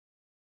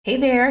Hey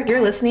there,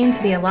 you're listening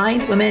to the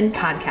Aligned Women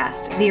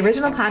Podcast, the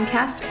original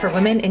podcast for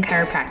women in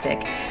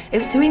chiropractic.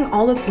 If doing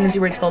all the things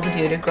you were told to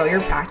do to grow your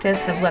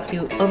practice have left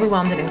you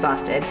overwhelmed and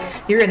exhausted,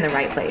 you're in the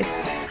right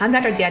place. I'm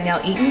Dr. Danielle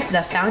Eaton,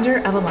 the founder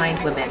of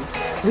Aligned Women.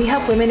 We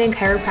help women in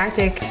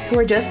chiropractic who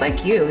are just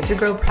like you to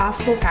grow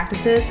profitable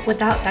practices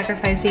without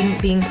sacrificing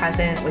being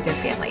present with your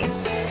family.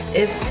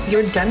 If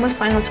you're done with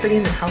spinal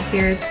screenings and health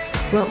fears,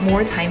 want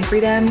more time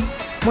freedom,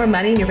 more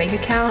money in your bank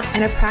account,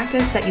 and a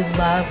practice that you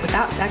love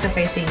without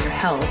sacrificing your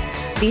health,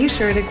 be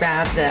sure to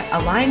grab the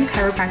Aligned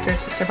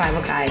Chiropractors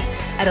Survival Guide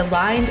at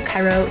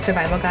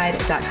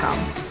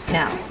alignedchirosurvivalguide.com.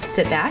 Now,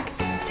 sit back,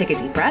 take a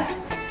deep breath,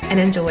 and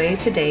enjoy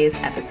today's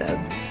episode.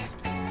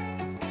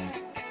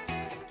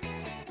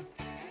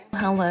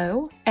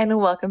 Hello, and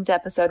welcome to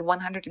episode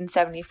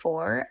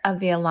 174 of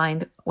the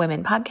Aligned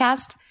Women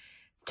Podcast.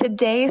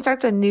 Today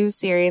starts a new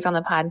series on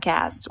the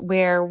podcast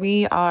where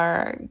we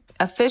are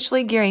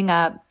officially gearing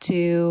up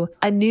to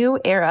a new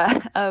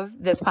era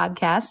of this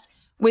podcast,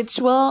 which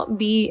will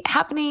be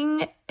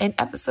happening in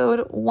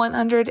episode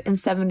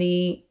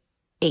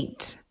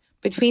 178.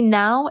 Between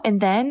now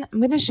and then, I'm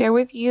going to share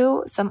with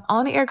you some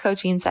on-air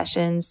coaching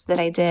sessions that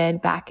I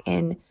did back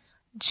in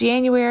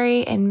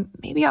January and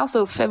maybe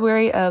also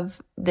February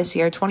of this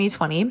year,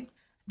 2020,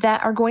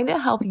 that are going to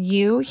help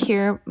you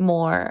hear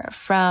more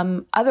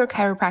from other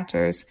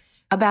chiropractors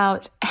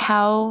about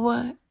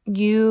how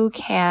you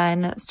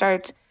can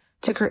start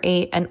to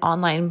create an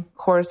online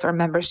course or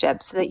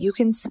membership so that you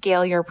can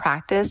scale your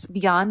practice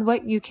beyond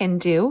what you can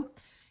do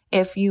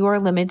if you are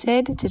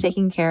limited to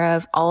taking care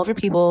of all of your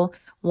people,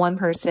 one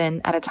person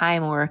at a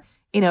time. Or,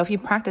 if you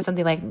practice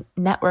something like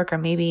network, or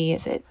maybe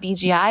is it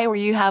BGI where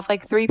you have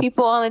like 3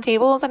 people on the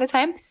tables at a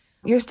time,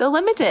 you're still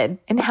limited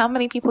in how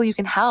many people you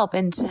can help.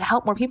 And to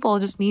help more people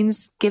just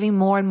means giving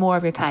more and more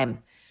of your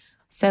time.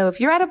 So if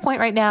you're at a point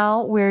right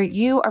now where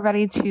you are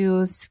ready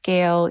to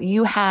scale,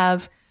 you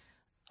have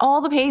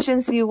all the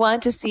patients you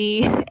want to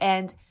see,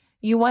 and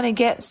you want to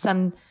get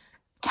some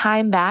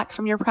time back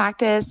from your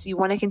practice, you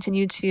want to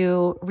continue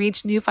to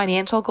reach new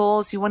financial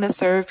goals, you want to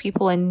serve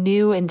people in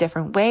new and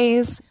different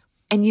ways,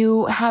 and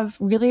you have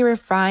really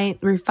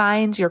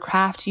refined your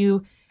craft,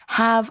 you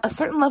have a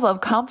certain level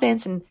of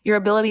confidence in your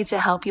ability to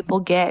help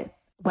people get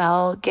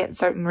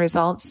certain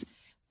results,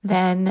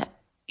 then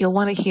you'll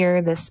want to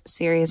hear this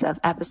series of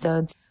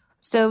episodes.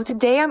 So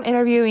today I'm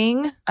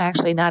having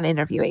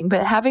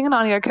an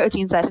on-air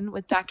coaching session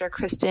with Dr.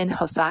 Kristen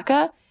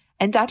Hosaka.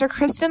 And Dr.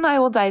 Kristen and I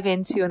will dive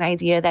into an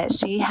idea that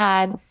she'd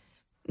had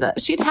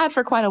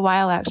for quite a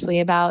while actually,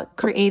 about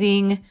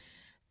creating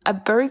a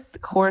birth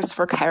course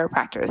for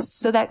chiropractors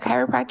so that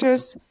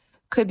chiropractors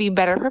could be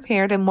better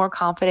prepared and more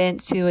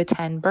confident to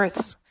attend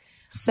births.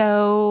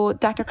 So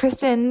Dr.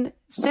 Kristen,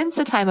 since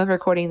the time of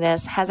recording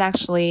this, has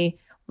actually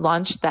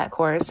launched that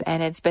course,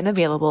 and it's been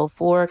available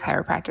for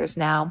chiropractors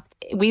now.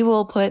 We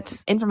will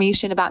put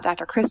information about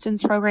Dr.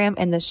 Kristen's program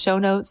in the show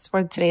notes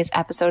for today's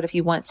episode if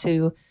you want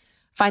to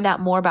find out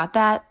more about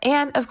that.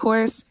 And of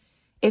course,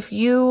 if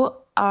you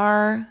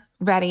are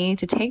ready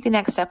to take the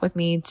next step with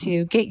me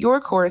to get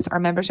your course or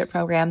membership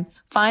program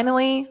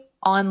finally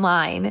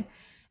online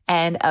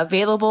and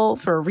available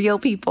for real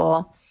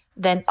people,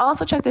 then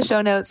also check the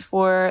show notes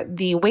for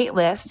the wait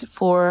list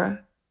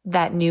for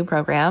that new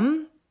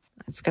program.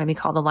 It's going to be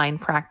called Aligned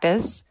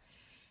Practice.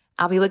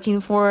 I'll be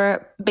looking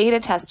for beta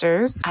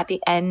testers at the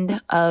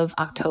end of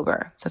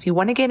October. So if you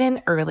want to get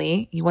in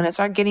early, you want to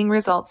start getting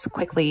results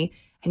quickly,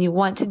 and you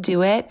want to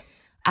do it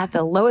at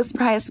the lowest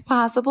price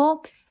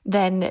possible,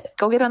 then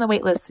go get on the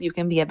wait list so you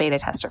can be a beta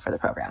tester for the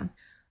program.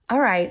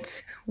 All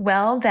right.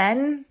 Well,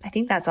 then I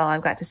think that's all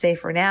I've got to say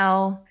for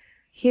now.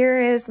 Here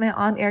is my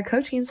on-air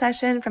coaching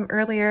session from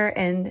earlier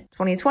in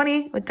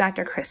 2020 with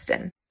Dr.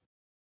 Kristen.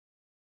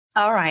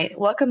 All right.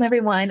 Welcome,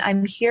 everyone.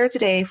 I'm here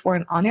today for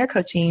an on-air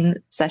coaching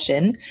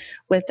session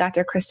with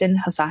Dr. Kristen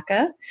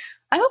Hosaka.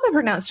 I hope I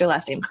pronounced your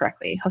last name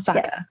correctly.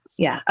 Hosaka.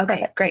 Yeah.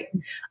 Okay, great.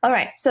 All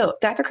right. So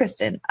Dr.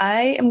 Kristen,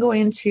 I am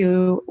going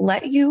to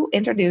let you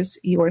introduce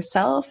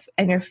yourself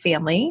and your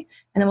family,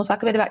 and then we'll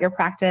talk a bit about your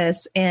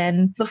practice.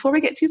 And before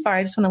we get too far,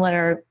 I just want to let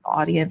our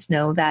audience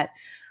know that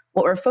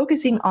what we're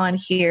focusing on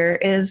here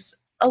is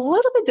a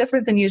little bit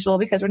different than usual,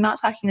 because we're not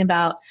talking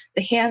about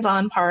the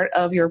hands-on part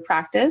of your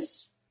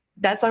practice.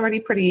 That's already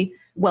pretty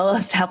well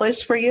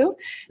established for you,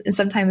 and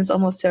sometimes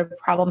almost to a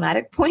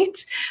problematic point.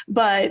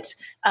 But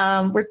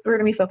we're going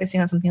to be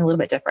focusing on something a little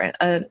bit different,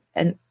 an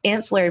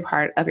ancillary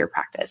part of your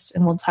practice.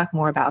 And we'll talk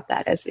more about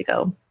that as we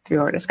go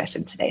through our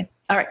discussion today.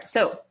 All right.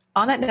 So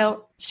on that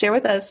note, share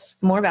with us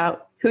more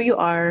about who you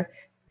are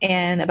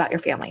and about your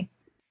family.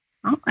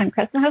 Well, I'm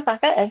Kristen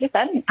Hosaka, as you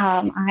said.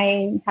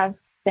 I have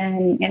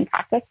been in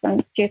practice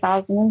since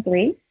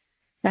 2003.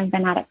 I've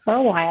been at it for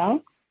a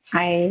while.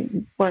 I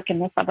work in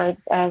the suburbs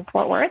of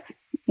Fort Worth,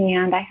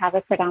 and I have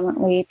a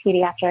predominantly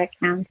pediatric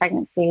and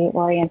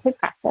pregnancy-oriented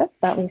practice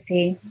that we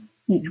see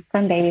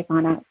from babies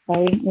on up.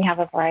 So we have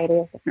a variety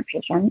of different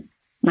patients.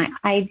 My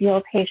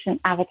ideal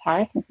patient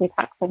avatar, since we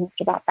talked so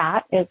much about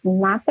that, is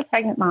not the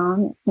pregnant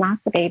mom, it's not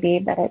the baby,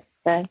 but it's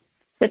the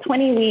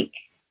 20-week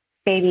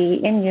baby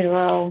in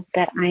utero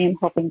that I am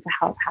hoping to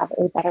help have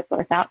a better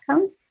birth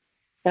outcome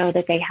so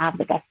that they have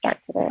the best start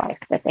to their life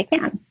that they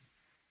can.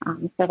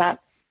 So that,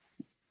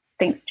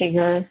 thanks to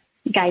your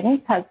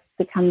guidance, has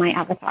become my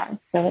avatar.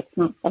 So it's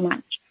not so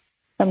much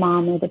the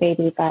mom or the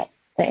baby, but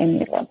the in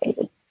utero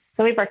baby.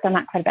 So we've worked on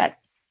that quite a bit.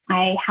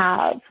 I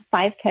have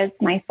 5 kids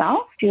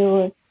myself,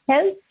 2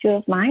 kids, 2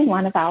 of mine,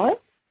 1 of ours.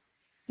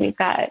 We've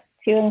got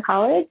 2 in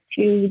college,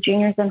 2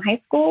 juniors in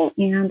high school,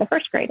 and a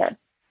first grader.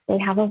 We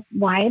have a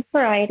wide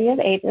variety of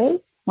ages.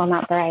 Well,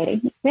 not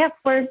variety.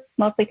 We're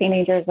mostly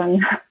teenagers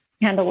and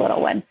a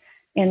little one.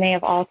 And they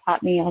have all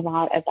taught me a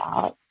lot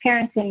about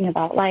parenting,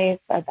 about life,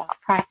 about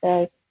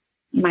practice.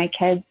 My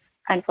kids,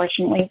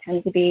 unfortunately,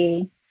 tend to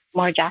be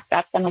more jacked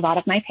up than a lot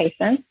of my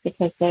patients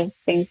because of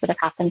things that have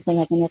happened to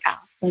them in the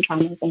past and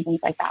traumas and things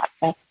like that.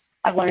 But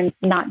I've learned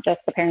not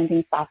just the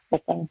parenting stuff,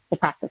 but the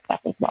practice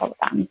stuff as well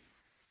with them,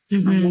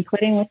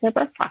 including with their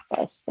birth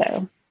process.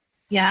 So,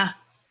 yeah.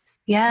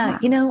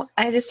 You know,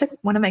 I just took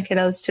one of my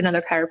kiddos to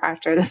another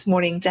chiropractor this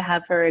morning to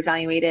have her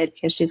evaluated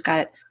because she's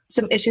got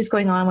some issues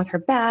going on with her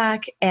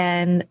back.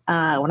 And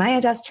when I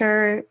adjust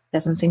her,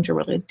 doesn't seem to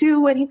really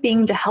do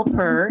anything to help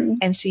her.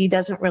 And she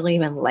doesn't really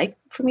even like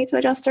for me to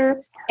adjust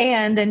her.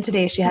 And then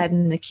today she had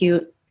an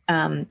acute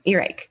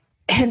earache.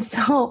 And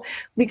so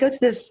we go to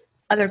this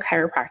other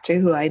chiropractor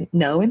who I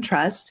know and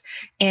trust,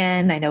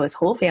 and I know his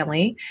whole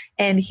family.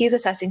 And he's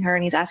assessing her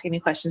and he's asking me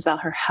questions about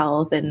her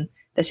health and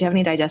does she have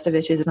any digestive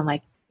issues? And I'm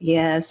like,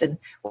 yes. And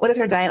what is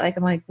her diet like?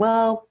 I'm like,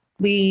 well,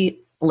 we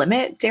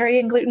limit dairy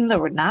and gluten,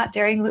 but we're not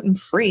dairy and gluten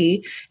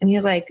free. And he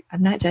was like,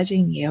 I'm not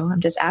judging you.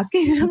 I'm just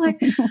asking. And I'm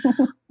like,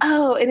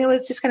 oh, and it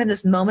was just kind of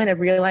this moment of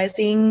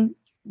realizing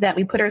that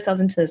we put ourselves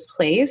into this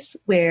place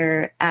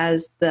where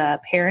as the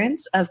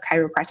parents of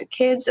chiropractic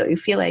kids, that we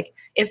feel like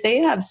if they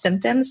have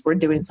symptoms, we're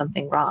doing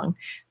something wrong.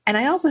 And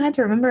I also had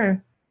to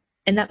remember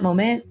in that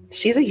moment,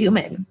 she's a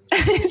human.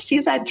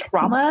 She's had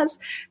traumas.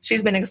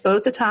 She's been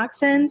exposed to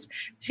toxins.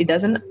 She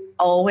doesn't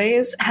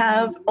always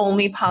have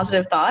only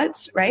positive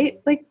thoughts,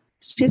 right? Like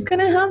she's going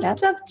to have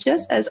stuff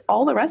just as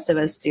all the rest of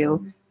us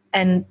do.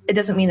 And it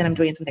doesn't mean that I'm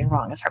doing something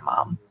wrong as her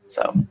mom.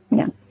 So,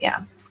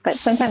 yeah. But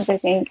sometimes I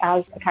think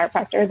as a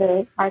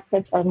chiropractor, our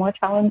kids are more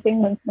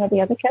challenging than some of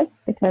the other kids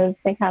because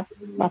they have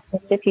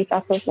lessons to teach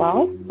us as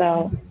well.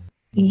 So,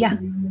 yeah,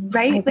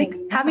 right? Like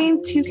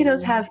having 2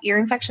 kiddos have ear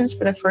infections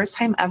for the first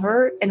time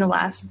ever in the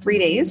last 3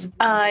 days,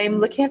 I'm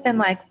looking at them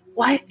like,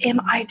 what am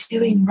I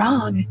doing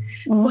wrong?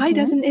 Why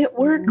doesn't it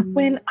work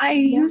when I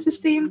use the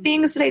same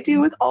things that I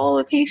do with all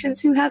the patients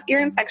who have ear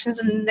infections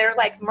and they're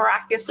like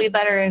miraculously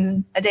better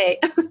in a day?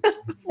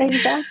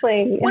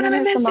 Exactly. What am I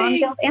missing? The mom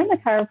guilt and the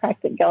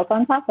chiropractic guilt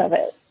on top of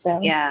it.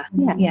 So,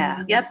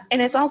 Yep.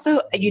 And it's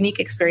also a unique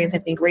experience, I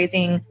think,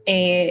 raising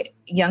a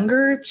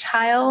younger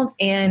child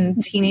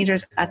and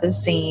teenagers at the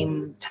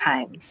same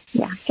time.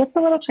 Yeah, just a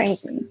little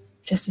crazy.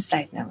 Just a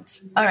side note.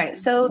 All right.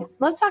 So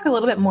let's talk a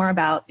little bit more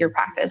about your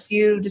practice.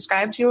 You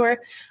described your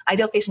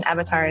ideal patient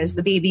avatar as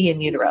the baby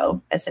in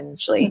utero,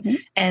 essentially.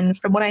 And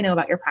from what I know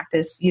about your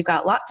practice, you've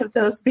got lots of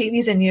those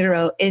babies in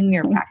utero in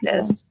your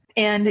practice.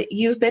 And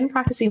you've been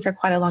practicing for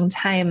quite a long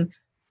time.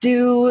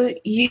 Do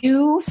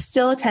you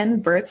still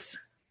attend births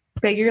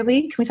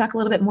regularly? Can we talk a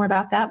little bit more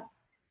about that?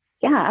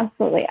 Yeah,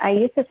 absolutely. I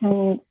used to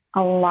attend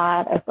a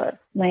lot of births.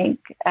 Like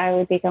I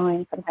would be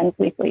going sometimes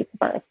weekly to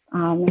births.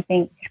 I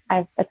think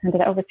I've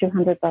attended over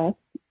 200 births.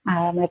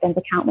 I've been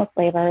to countless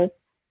labors.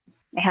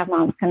 I have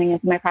moms coming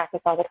into my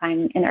practice all the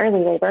time in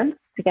early labor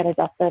to get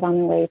adjusted on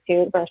their way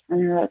to the birth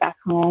center or back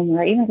home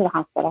or even to the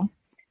hospital.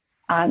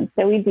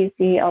 So we do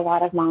see a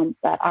lot of moms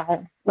that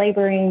are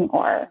laboring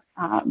or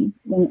in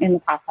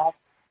the process,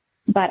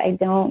 but I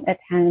don't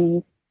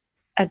attend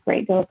a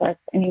great deal of births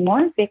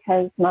anymore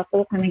because most of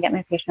the time I get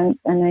my patients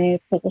in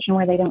a position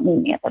where they don't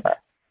need me at the birth.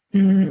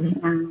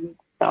 And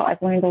so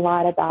I've learned a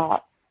lot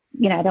about,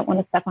 I don't want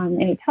to step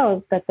on any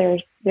toes, but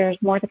there's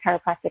more to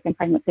chiropractic and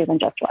pregnancy than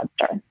just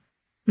Webster.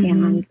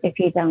 And if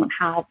you don't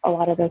have a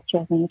lot of those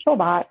tools in your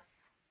toolbox,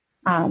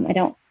 I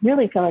don't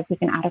really feel like we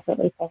can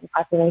adequately serve the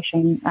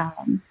population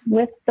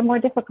with the more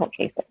difficult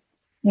cases.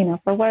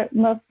 For what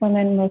most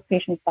women, most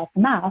patients that's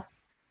enough.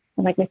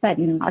 And like we said,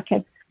 our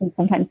kids can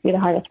sometimes be the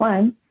hardest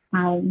ones.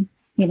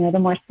 The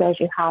more skills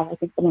you have, I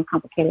think the more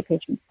complicated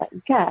patients that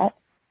you get.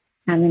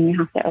 And then you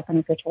have to open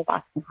up your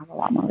toolbox and have a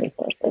lot more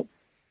resources.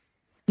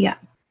 Yeah.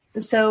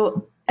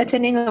 So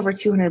attending over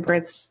 200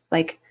 births,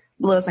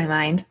 blows my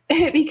mind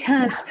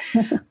because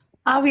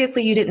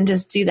obviously you didn't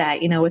just do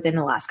that, within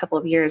the last couple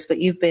of years, but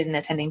you've been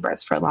attending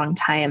births for a long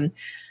time.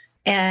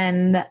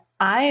 And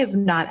I've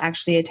not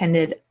actually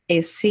attended a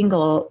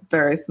single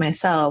birth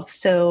myself.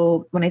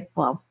 So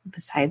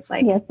besides my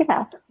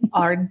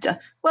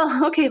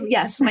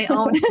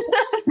own,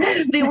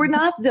 they were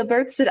not the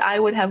births that I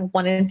would have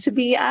wanted to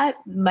be at.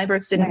 My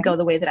births didn't go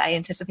the way that I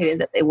anticipated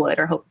that they would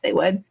or hoped they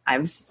would.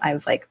 I've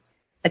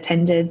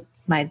attended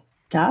my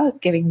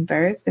dog giving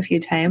birth a few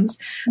times,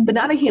 but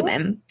not a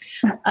human,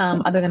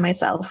 other than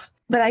myself.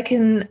 But I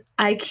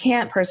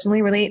can't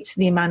personally relate to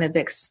the amount of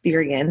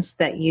experience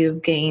that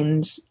you've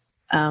gained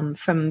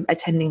from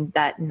attending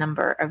that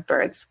number of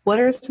births. What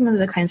are some of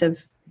the kinds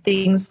of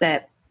things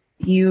that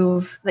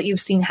you've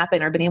seen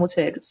happen or been able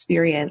to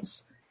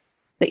experience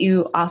that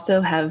you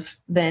also have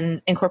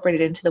then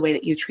incorporated into the way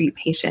that you treat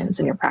patients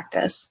in your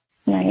practice?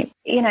 Right.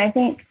 I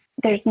think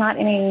there's not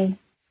any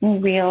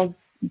real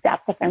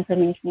depth of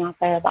information out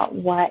there about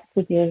what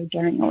to do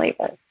during the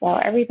labor. So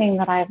everything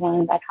that I've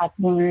learned, I've had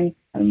to learn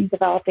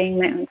developing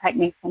my own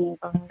techniques in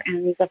labor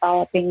and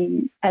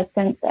developing a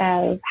sense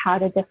of how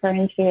to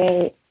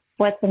differentiate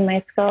what's in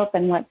my scope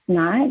and what's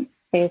not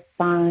based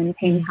on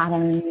pain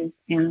patterns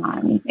and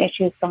on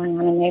issues going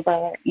on in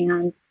labor.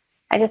 And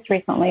I just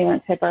recently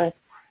went to birth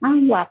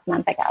last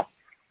month, I guess,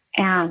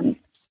 and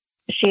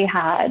she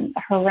had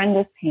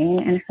horrendous pain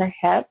in her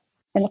hip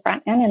in the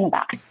front and in the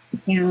back.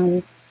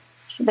 And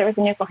there was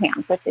a nuchal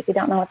hand, which if you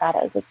don't know what that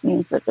is, it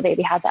means that the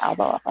baby had the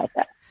elbow up like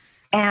this.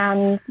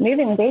 And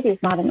moving the baby is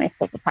not in my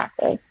scope of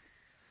practice.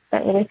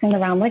 But releasing the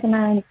round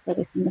ligaments,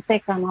 releasing the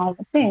sacrum, all of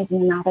the things,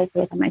 and now those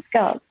within my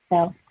scope.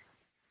 So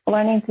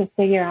learning to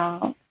figure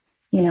out,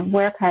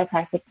 where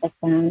chiropractic fits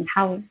in,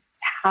 how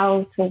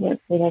to work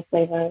through those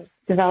labors,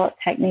 develop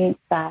techniques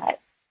that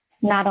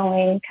not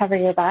only cover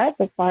your butt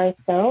as far as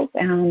scope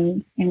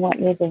and what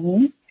you're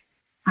doing,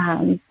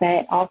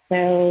 but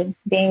also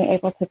being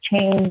able to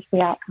change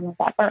the outcome of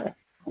that birth.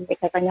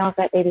 Because I know if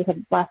that baby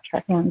had left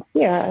her hands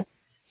here,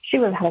 she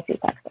would have had a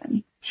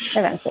C-section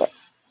eventually.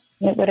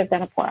 It would have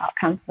been a poor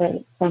outcome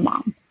for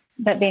mom.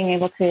 But being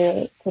able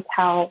to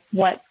tell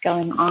what's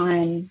going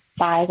on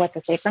by what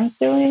the sacrum's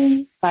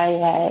doing, by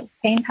what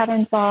pain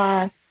patterns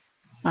are,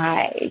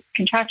 by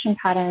contraction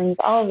patterns,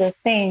 all of those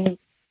things,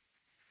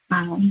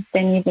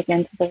 then you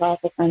begin to develop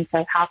a sense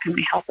of how can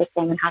I help this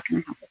woman, how can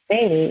I help this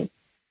baby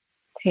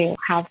to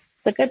have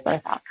the good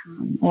birth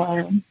outcome, or,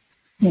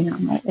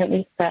 at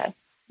least an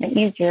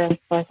easier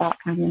birth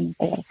outcome than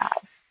they would have.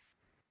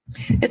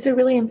 It's a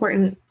really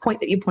important point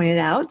that you pointed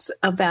out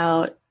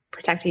about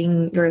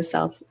protecting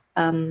yourself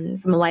from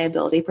a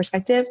liability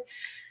perspective.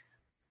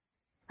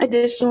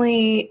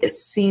 Additionally, it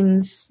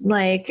seems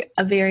like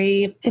a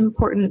very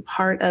important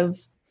part of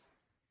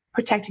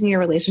protecting your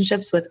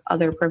relationships with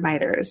other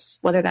providers,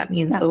 whether that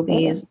means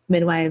OBs,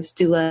 midwives,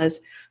 doulas,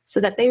 so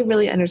that they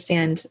really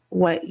understand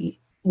what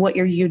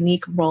your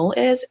unique role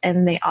is.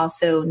 And they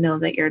also know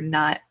that you're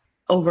not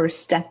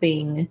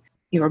overstepping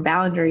your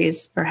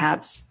boundaries,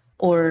 perhaps,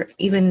 or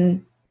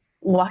even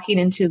walking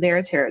into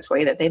their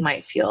territory that they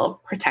might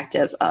feel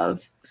protective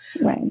of.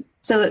 Right.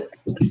 So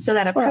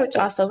that approach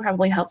also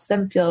probably helps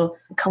them feel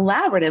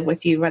collaborative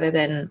with you rather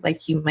than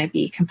like you might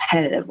be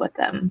competitive with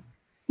them.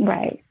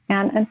 Right.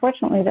 And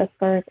unfortunately, this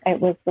birth, it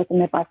was with a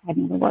midwife I'd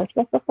never worked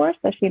with before.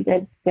 So she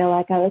did feel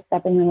like I was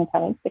stepping on her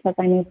toes because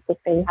I knew that this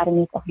baby had a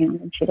nuchal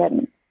hand and she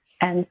didn't.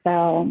 And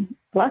so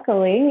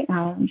luckily,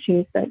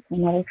 she said to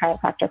another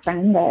chiropractor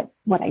friend that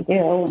what I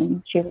do,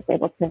 and she was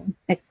able to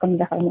explain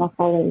to her more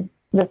fully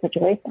the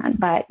situation.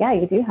 But yeah,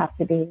 you do have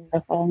to be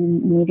careful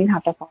and you do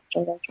have to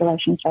foster those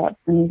relationships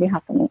and you do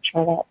have to make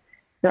sure that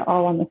you're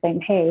all on the same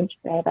page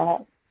so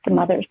that the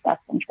mother's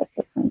best interest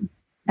is in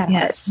that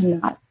heart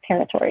and not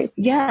territory.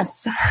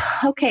 Yes.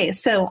 Okay.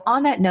 So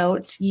on that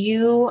note,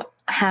 you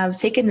have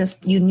taken this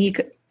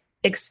unique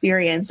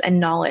experience and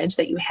knowledge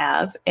that you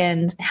have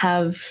and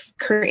have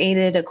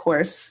created a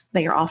course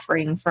that you're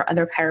offering for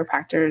other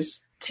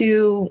chiropractors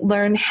to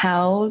learn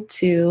how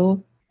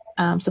to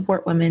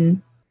support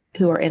women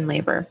who are in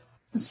labor.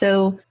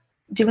 So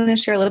do you want to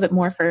share a little bit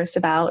more first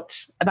about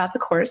the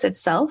course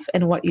itself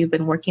and what you've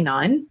been working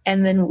on?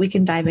 And then we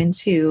can dive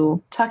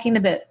into talking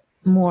a bit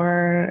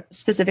more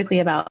specifically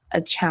about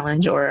a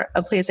challenge or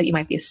a place that you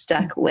might be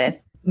stuck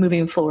with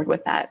moving forward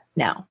with that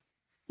now.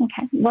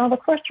 Okay. Well, the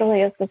course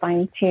really is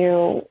designed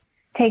to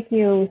take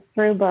you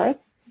through birth,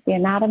 the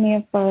anatomy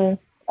of birth,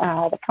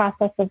 the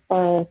process of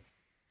birth,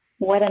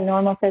 what a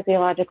normal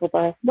physiological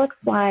birth looks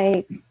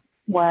like,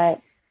 what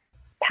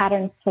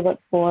patterns to look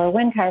for,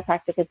 when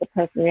chiropractic is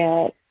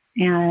appropriate,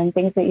 and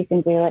things that you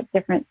can do at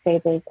different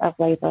stages of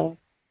labor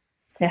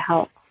to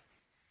help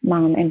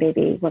mom and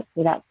baby work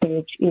through that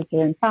stage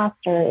easier and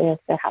faster if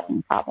they're having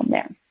a problem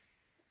there.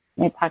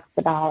 It talks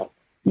about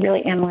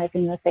really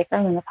analyzing the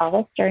sacrum and the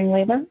pelvis during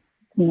labor,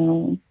 to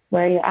know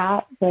where you're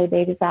at, where the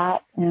baby's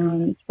at,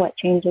 and what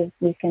changes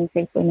you can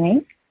safely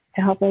make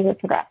to help labor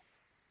progress.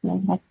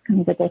 So that's kind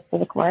of the gist of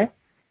the course.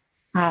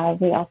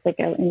 We also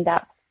go in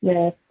depth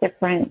with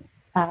different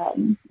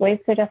ways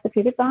to adjust the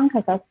pubic bone,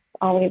 because that's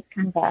always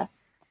kind of a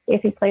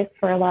iffy place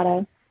for a lot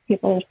of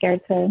people are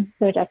scared to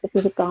adjust the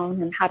pubic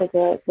bone and how to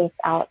do it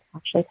without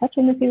actually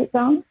touching the pubic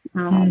bone.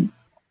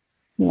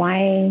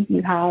 Why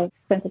you have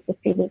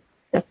sensitive pubic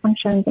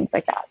dysfunction, things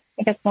like that.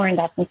 It gets more in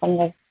depth in some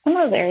of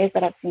those areas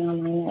that I've seen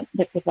online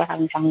that people are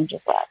having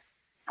challenges with,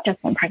 just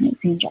in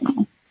pregnancy in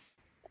general.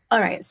 All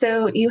right.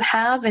 So you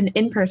have an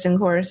in-person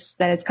course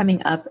that is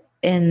coming up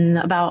in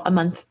about a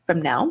month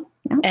from now.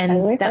 Yeah,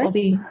 and that will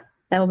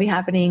be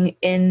happening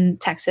in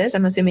Texas.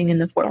 I'm assuming in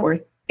the Fort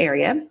Worth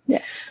area.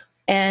 Yeah.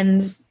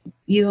 And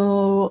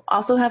you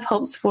also have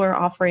hopes for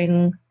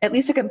offering at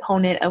least a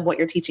component of what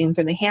you're teaching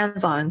through the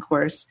hands-on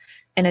course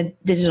in a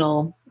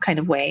digital kind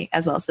of way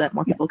as well, so that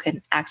more people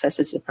can access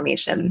this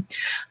information.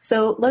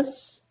 So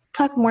let's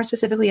talk more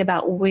specifically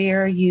about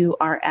where you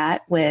are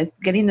at with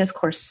getting this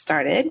course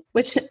started,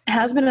 which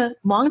has been a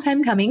long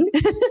time coming.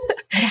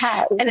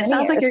 And it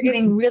sounds like you're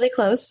getting really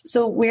close.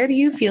 So where do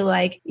you feel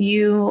like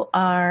you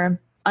are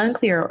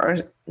unclear or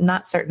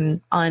not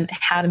certain on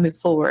how to move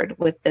forward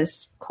with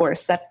this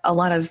course that a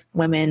lot of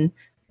women,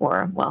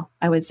 or well,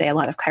 I would say a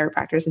lot of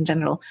chiropractors in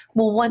general,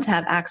 will want to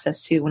have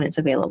access to when it's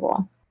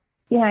available?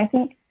 Yeah, I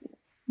think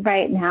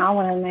right now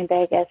one of my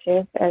big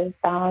issues is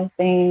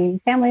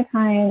balancing family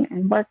time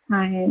and work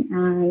time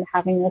and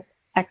having this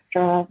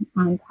extra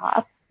on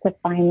top to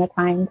find the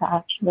time to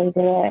actually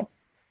do it,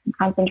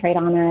 concentrate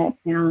on it.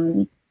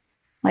 And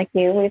like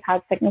you, we've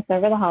had sickness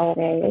over the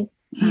holidays.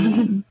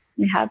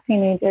 We have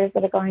teenagers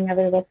that are going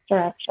every which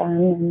direction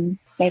and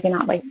maybe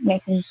not like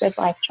making good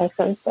life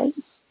choices but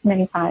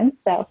many times.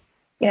 So,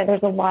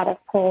 there's a lot of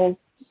pulls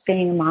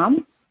being a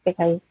mom,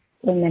 because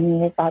in many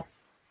ways that's,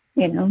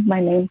 my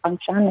main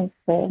function is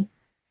to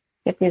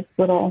get these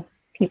little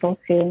people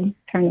to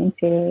turn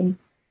into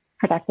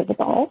productive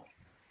adults.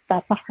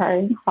 That's a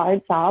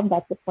hard job.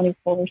 That's a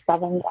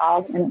 24/7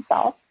 job in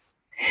itself.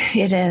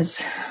 It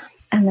is.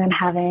 And then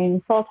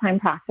having full-time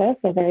practice,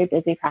 a very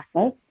busy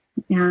practice,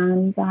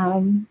 and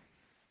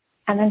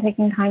then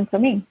taking time for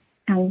me.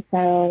 And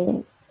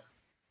so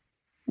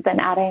then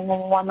adding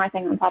one more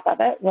thing on top of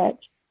it, which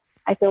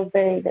I feel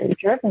very, very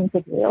driven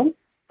to do.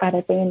 But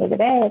at the end of the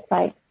day, it's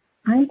like,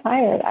 I'm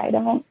tired. I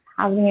don't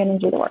have the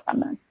energy to work on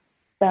this.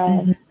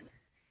 So,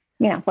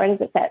 where does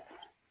it fit?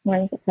 Where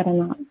does it fit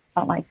in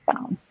that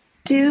lifestyle?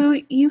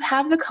 Do you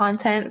have the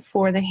content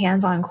for the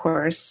hands-on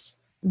course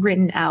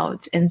written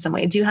out in some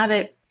way? Do you have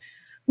it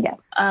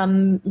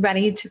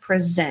ready to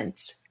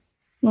present?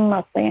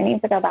 Mostly. I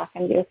need to go back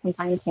and do some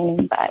fine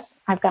tuning, but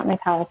I've got my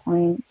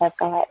PowerPoint. I've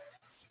got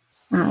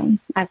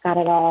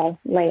it all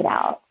laid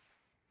out.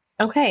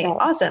 Okay,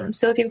 awesome.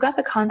 So if you've got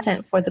the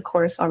content for the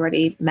course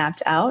already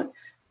mapped out,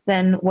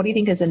 then what do you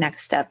think is the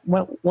next step?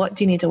 What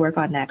do you need to work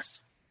on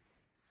next?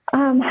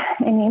 I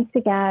need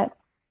to get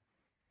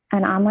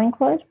an online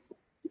course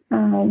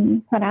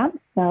put out.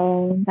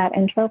 So that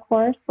intro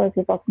course where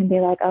people can be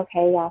like,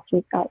 okay, yeah,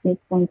 she's got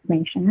useful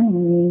information,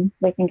 and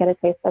they can get a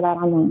taste of that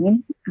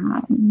online.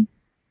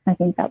 I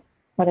think that's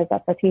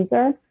the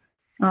teaser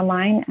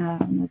online,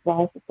 as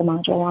well as the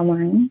module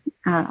online.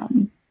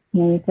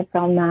 You need to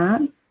film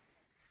that.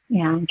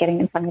 Yeah, getting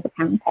in front of the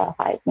camera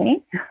terrifies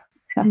me.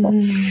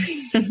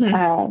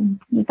 So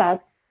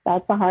that's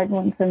a hard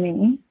one for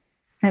me.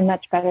 I'm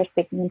much better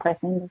speaking in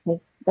person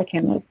because the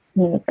camera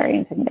is very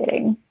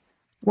intimidating.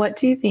 What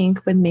do you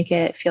think would make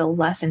it feel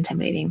less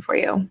intimidating for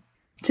you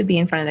to be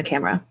in front of the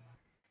camera?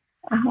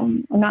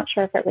 I'm not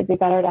sure if it would be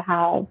better to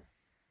have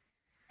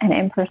an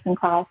in-person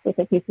class with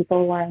a few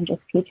people where I'm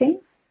just teaching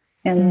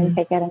and then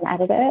take it and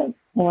edit it,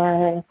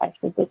 or if I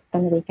should just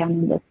spend the weekend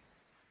and just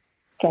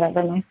get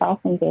over myself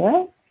and do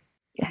it.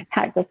 In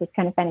fact, this is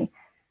kind of funny.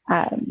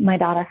 My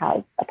daughter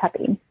has a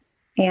puppy,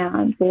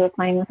 and we were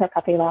playing with her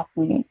puppy last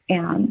night,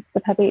 and the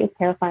puppy is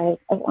terrified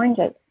of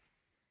oranges.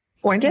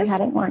 Oranges? We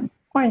had an orange.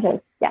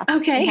 Oranges, yeah.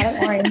 Okay. We had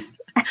an orange.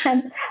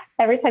 And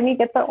every time you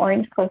get the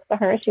orange close to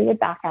her, she would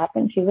back up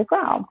and she would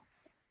growl.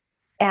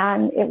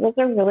 And it was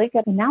a really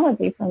good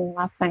analogy for me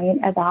last night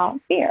about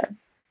fear.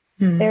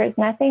 There is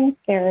nothing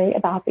scary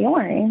about the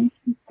orange,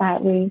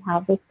 but we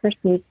have this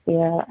perceived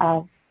fear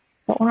of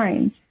the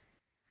orange.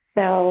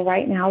 So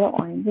right now the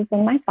orange is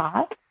in my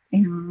thoughts,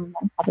 and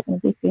I'm probably going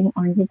to be seeing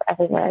oranges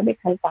everywhere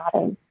because that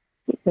is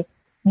just,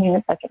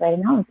 it's such a great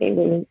analogy.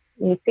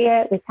 We see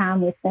it, we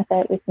come, we sniff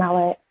it, we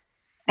smell it,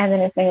 and then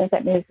as soon as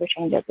it moves or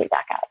changes, we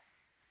back up.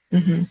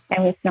 And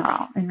we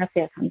snarl, and our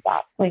fear comes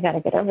up. We got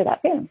to get over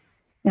that fear.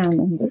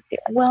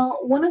 Well,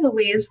 one of the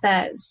ways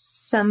that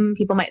some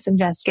people might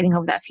suggest getting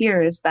over that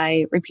fear is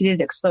by repeated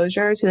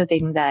exposure to the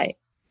thing that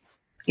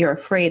you're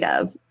afraid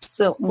of.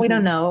 So we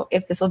don't know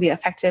if this will be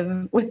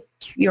effective with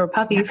your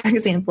puppy, for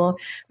example,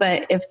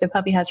 but if the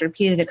puppy has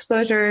repeated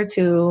exposure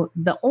to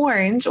the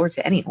orange or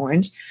to any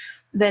orange,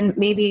 then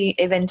maybe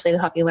eventually the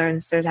puppy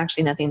learns there's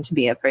actually nothing to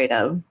be afraid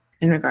of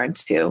in regard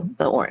to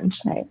the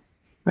orange.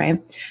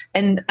 Right.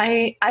 And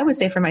I would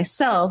say for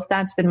myself,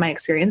 that's been my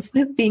experience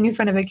with being in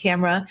front of a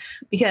camera,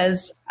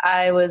 because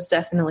I was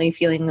definitely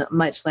feeling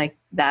much like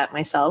that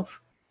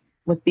myself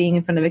with being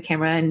in front of a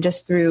camera. And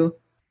just through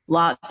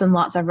lots and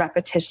lots of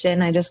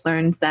repetition, I just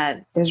learned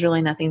that there's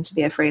really nothing to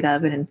be afraid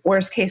of. And in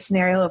worst case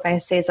scenario, if I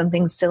say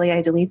something silly,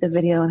 I delete the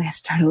video and I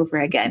start over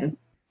again.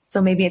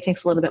 So maybe it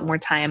takes a little bit more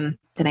time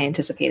than I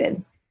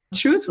anticipated.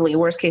 Truthfully,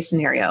 worst case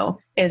scenario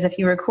is if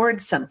you record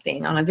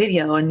something on a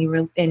video and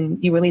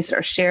you release it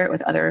or share it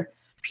with other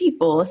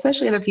people,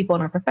 especially other people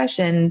in our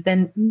profession,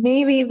 then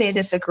maybe they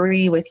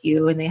disagree with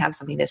you and they have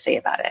something to say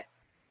about it.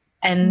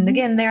 And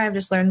again, there I've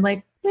just learned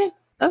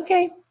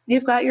okay,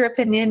 you've got your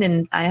opinion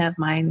and I have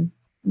mine.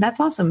 That's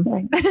awesome.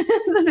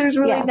 There's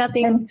really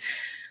nothing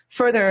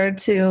further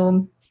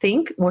to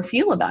think or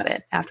feel about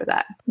it after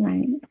that.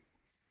 Right.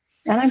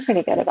 And I'm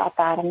pretty good about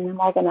that. I mean,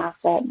 I'm old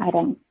enough that I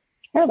don't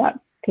care about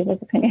people's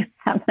opinions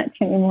that much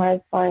anymore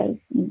as far as,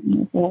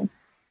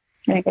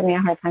 trying to give me a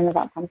hard time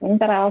about something.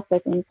 But I also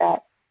think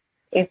that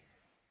if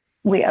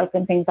we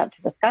open things up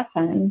to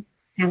discussion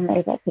and are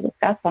able to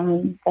discuss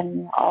them, then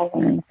we'll all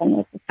learn from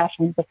those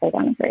discussions if they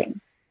don't agree.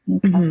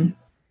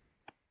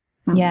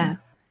 Yeah.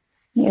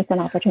 It's an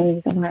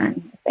opportunity to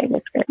learn if they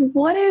disagree.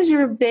 What is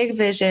your big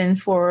vision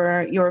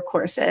for your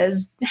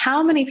courses?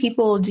 How many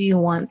people do you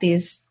want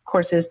these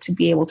courses to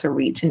be able to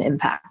reach and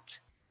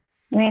impact?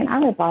 I mean, I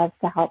would love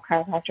to help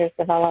chiropractors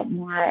develop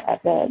more of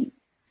the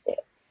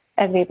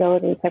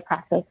ability to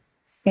practice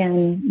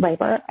in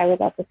labor. I would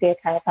love to see a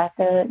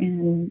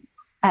chiropractor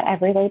at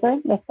every labor,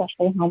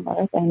 especially home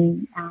birth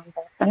and birth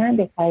center,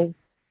 because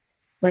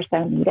we're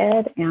so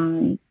needed,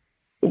 and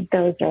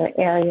those are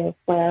areas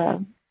where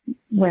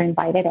we're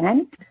invited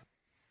in,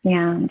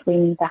 and we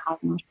need to have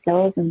more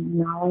skills and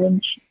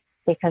knowledge,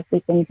 because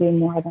we can do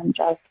more than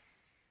just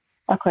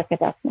a quick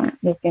adjustment.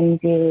 We can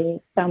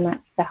do so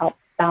much to help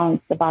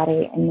balance the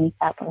body and make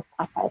that birth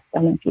process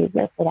so much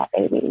easier for that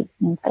baby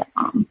and for the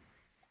mom.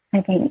 I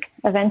think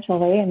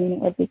eventually, it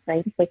would be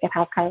great if we could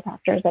have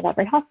chiropractors at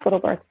every hospital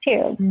birth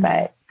too,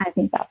 but I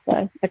think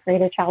that's a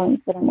greater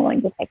challenge that I'm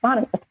willing to take on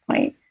at this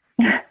point.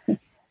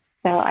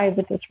 So I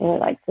would just really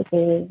like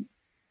to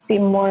see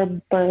more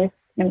birth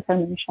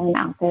information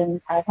out there in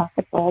the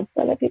chiropractic world,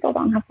 so that people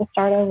don't have to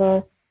start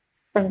over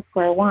from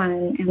square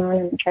one and learn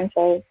in the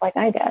trenches like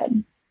I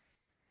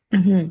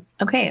did.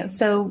 Okay.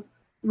 So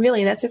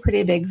really, that's a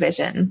pretty big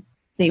vision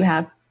that you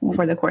have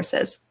for the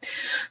courses.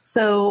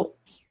 So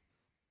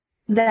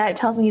that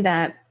tells me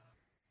that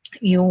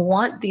you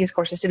want these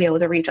courses to be able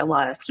to reach a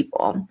lot of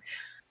people,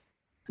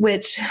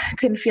 which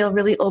can feel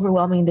really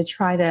overwhelming to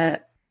try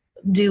to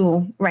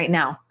do right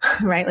now,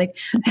 right? Like,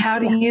 how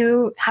do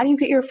you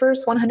get your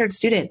first 100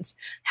 students?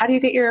 How do you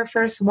get your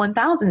first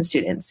 1,000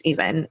 students,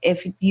 even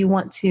if you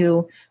want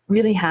to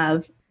really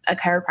have a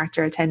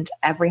chiropractor attend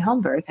every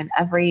home birth and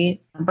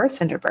every birth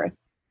center birth?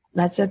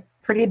 That's a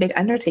pretty big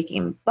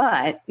undertaking,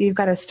 but you've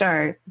got to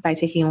start by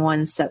taking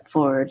one step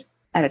forward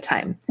at a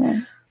time.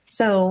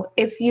 So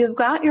if you've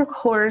got your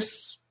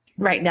course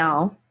right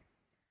now,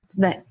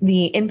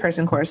 the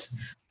in-person course,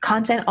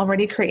 content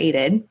already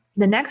created,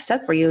 the next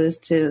step for you is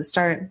to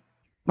start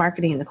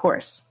marketing the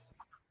course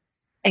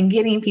and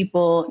getting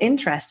people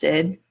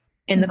interested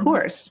in the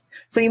course.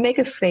 So you make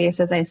a face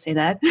as I say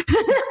that.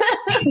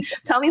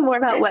 Tell me more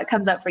about what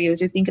comes up for you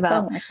as you think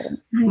about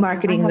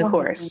marketing the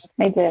course.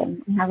 I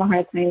do. I have a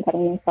hard time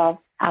putting myself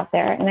out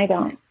there, and I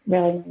don't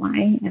really know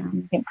why.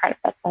 I think part of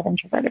that's that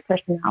introverted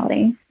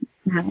personality.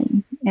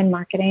 And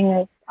marketing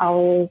is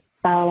always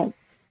felt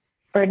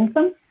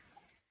burdensome.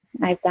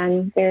 I've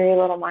done very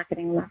little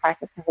marketing in my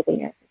practice over the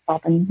years. It's all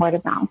been word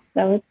of mouth.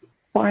 So it's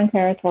foreign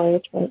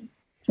territory to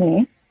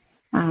me.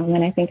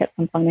 And I think at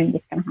some point I'm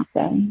just going to have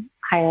to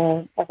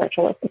hire a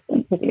virtual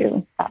assistant to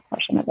do that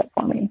portion of it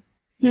for me.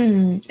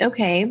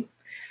 Okay.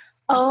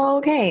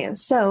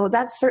 So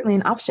that's certainly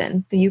an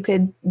option that you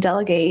could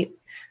delegate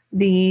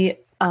the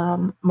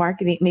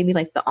marketing, maybe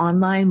like the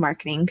online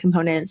marketing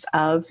components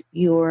of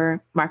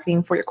your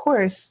marketing for your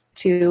course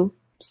to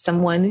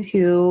someone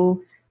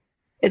who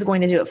is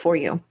going to do it for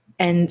you.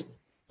 And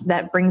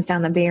that brings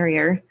down the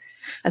barrier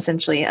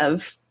essentially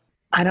of,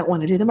 I don't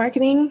want to do the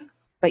marketing,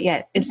 but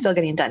yet it's still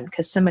getting done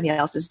because somebody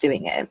else is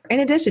doing it. In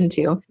addition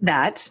to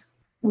that,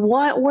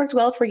 what worked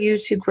well for you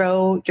to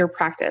grow your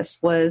practice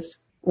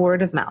was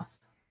word of mouth.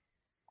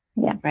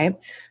 Yeah. Right.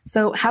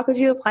 So how could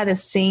you apply the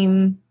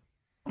same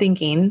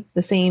thinking,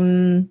 the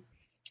same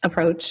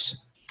approach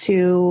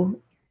to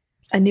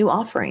a new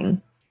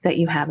offering that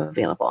you have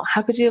available?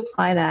 How could you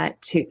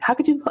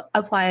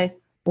apply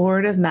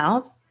word of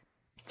mouth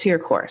to your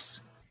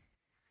course?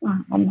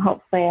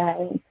 Hopefully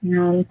I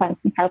can find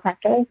some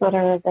chiropractors that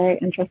are very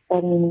interested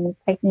in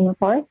taking the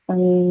course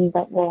and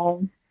that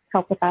will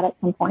help with that at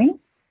some point.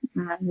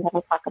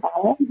 That'll talk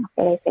about it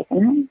after they've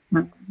taken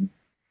it.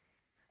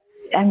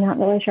 I'm not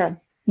really sure.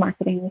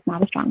 Marketing is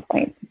not a strong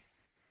point.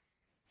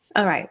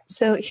 All right.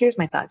 So here's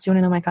my thoughts. Do you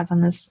want to know my thoughts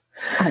on this?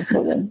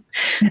 Absolutely.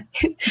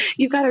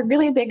 You've got a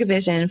really big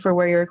vision for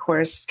where your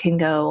course can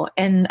go.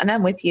 And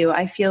I'm with you.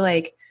 I feel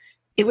like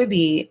it would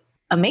be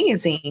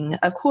amazing,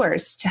 of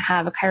course, to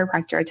have a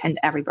chiropractor attend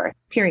every birth,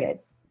 period.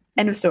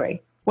 End of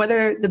story.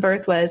 Whether the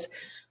birth was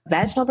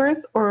vaginal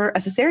birth or a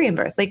cesarean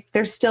birth, like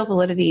there's still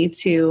validity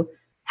to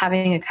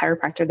having a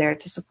chiropractor there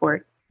to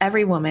support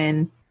every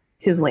woman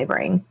who's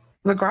laboring,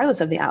 regardless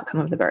of the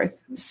outcome of the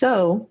birth.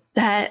 So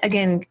that,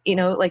 again,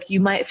 like you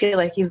might feel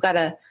like you've got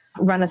to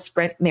run a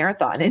sprint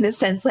marathon in a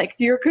sense, like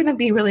you're going to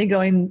be really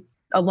going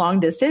a long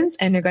distance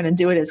and you're going to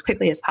do it as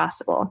quickly as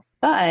possible.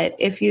 But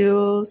if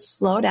you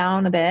slow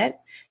down a bit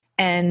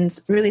and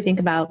really think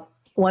about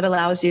what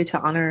allows you to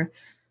honor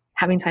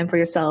having time for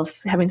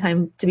yourself, having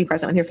time to be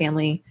present with your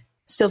family,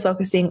 still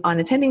focusing on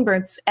attending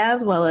births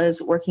as well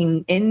as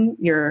working in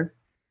your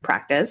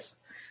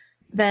practice,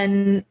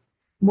 then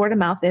word of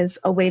mouth is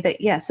a way that,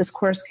 yes, this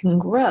course can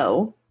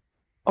grow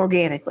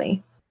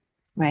organically.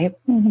 right?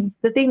 Mm-hmm.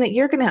 The thing that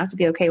you're going to have to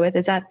be okay with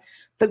is that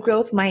the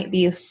growth might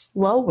be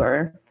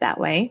slower that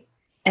way,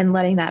 and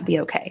letting that be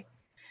okay.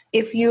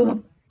 If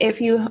you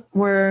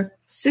were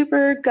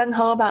super gung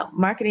ho about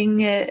marketing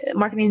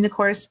the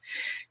course,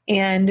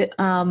 and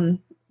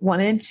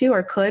wanted to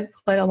or could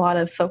put a lot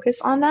of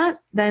focus on that,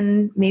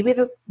 then maybe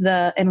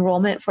the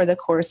enrollment for the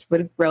course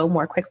would grow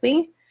more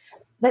quickly.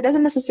 That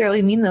doesn't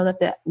necessarily mean, though, that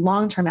the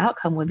long-term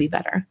outcome would be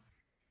better.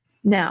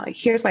 Now,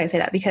 here's why I say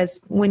that,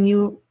 because when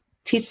you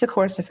teach the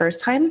course the first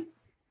time,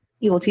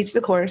 you will teach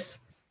the course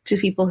to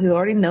people who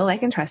already know,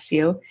 like, and trust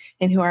you,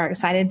 and who are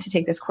excited to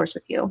take this course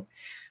with you.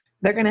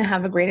 They're going to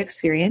have a great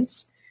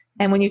experience.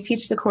 And when you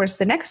teach the course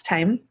the next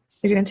time,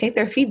 you're going to take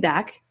their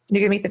feedback and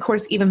you're going to make the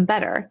course even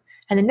better.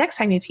 And the next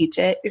time you teach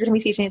it, you're going to be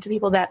teaching it to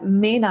people that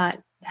may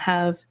not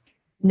have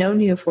known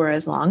you for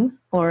as long,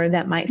 or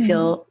that might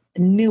feel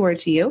newer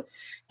to you.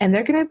 And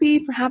they're going to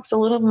be perhaps a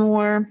little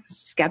more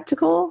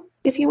skeptical,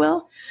 if you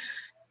will.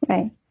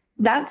 Right.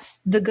 That's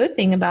the good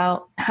thing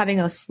about having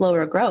a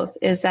slower growth,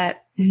 is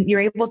that you're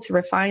able to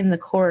refine the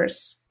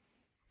course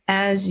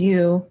as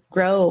you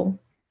grow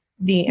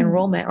the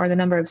enrollment or the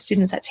number of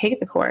students that take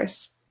the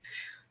course.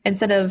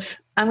 Instead of,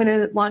 I'm going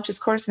to launch this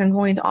course and I'm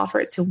going to offer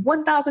it to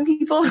 1,000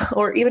 people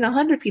or even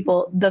 100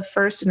 people the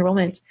first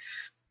enrollment,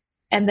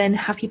 and then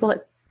have people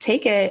that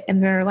take it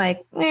and they're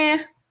like,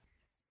 eh.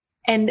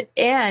 And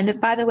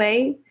by the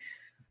way,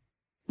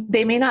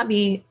 they may not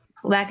be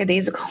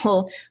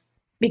lackadaisical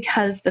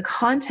because the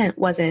content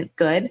wasn't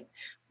good,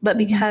 but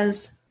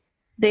because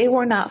they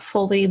were not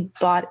fully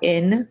bought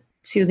in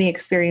to the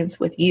experience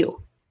with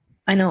you.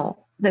 I know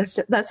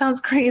that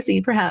sounds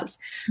crazy, perhaps,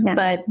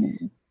 but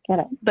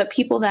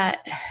people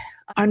that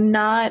are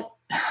not,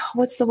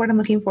 what's the word I'm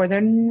looking for?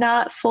 They're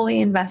not fully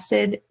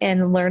invested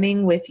in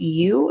learning with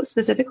you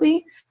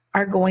specifically,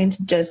 are going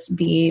to just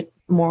be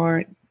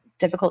more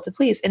difficult to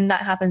please. And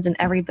that happens in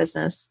every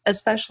business,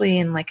 especially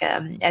in like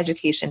an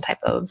education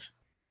type of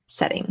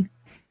setting.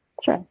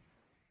 Sure.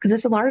 Because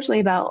it's largely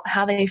about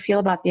how they feel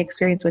about the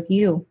experience with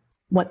you,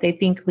 what they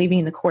think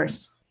leaving the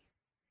course.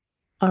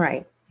 All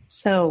right.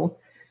 So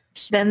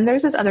then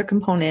there's this other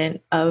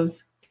component of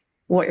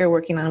what you're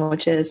working on,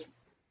 which is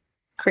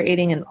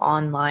creating an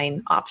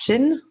online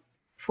option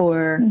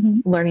for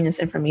learning this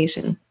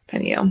information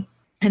from you.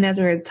 And as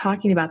we were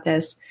talking about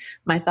this,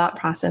 my thought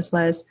process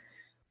was,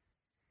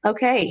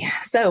 okay,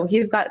 so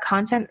you've got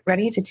content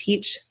ready to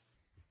teach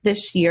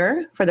this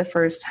year for the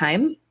first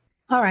time.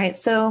 All right,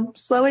 so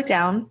slow it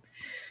down.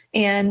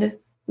 And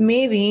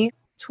maybe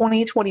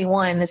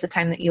 2021 is the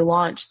time that you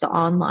launch the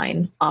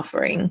online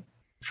offering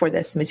for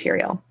this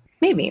material.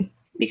 Maybe.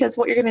 Because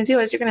what you're going to do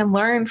is you're going to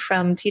learn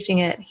from teaching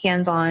it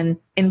hands-on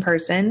in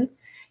person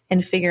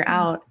and figure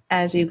out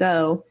as you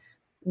go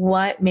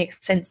what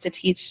makes sense to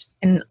teach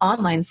in an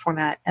online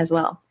format as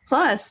well.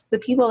 Plus, the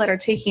people that are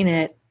taking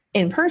it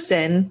in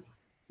person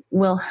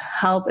will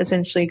help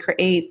essentially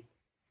create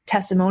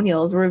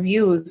testimonials,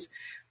 reviews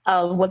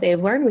of what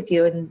they've learned with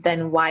you, and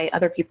then why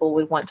other people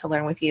would want to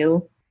learn with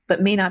you,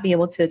 but may not be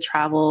able to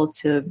travel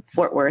to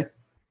Fort Worth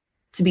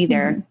to be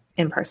there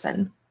in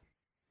person.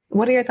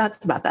 What are your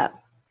thoughts about that?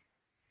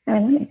 I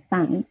mean, that makes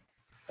sense.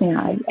 You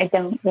know, I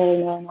don't really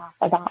know enough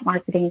about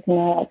marketing to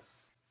know like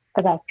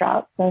the best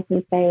route. So if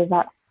you say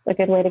that's a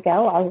good way to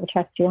go, I will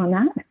trust you on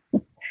that.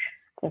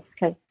 Just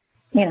because,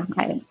 you know,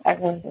 I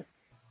really just,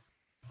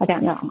 I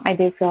don't know. I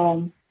do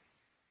feel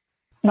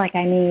like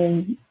I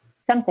need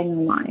something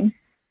online,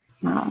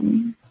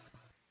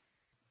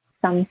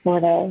 some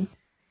sort of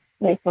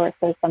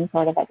resources, some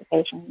sort of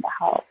education to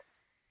help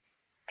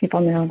people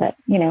know that,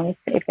 you know,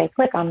 if they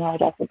click on the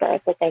adjusted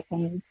birth, that they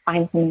can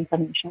find some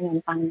information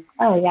and find,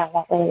 oh yeah,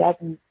 that really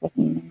resonates with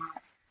me, and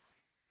that's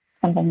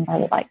something that I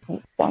would like to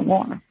explore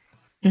more.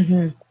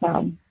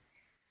 So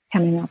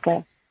coming up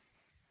with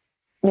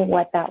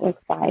what that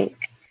looks like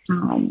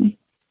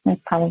is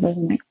probably the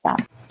next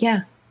step.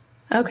 Yeah.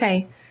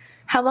 Okay.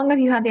 How long have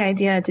you had the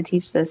idea to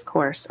teach this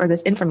course or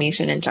this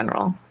information in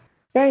general?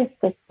 Very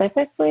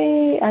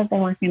specifically, I've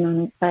been working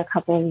on it for a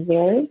couple of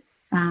years.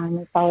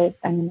 It's always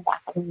been in the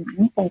back of my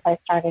mind since I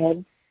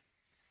started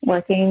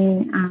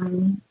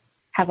working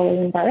heavily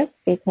in birth,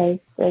 because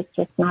it's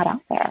just not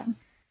out there.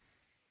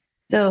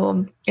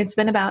 So it's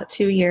been about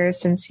 2 years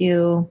since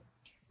you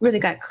really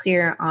got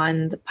clear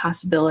on the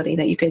possibility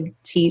that you could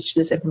teach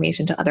this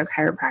information to other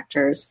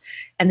chiropractors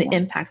and the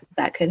impact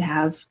that could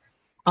have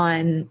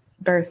on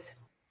birth,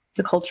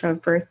 the culture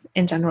of birth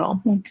in general.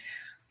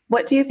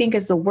 What do you think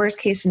is the worst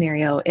case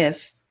scenario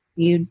if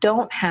you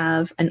don't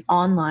have an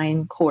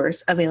online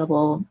course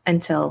available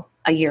until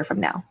a year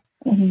from now?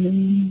 I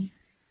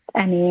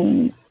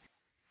mean,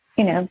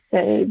 you know,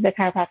 the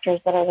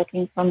chiropractors that are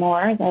looking for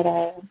more, that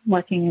are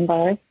working in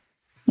birth,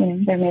 you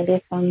know, there may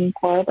be some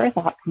poor birth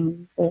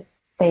outcomes if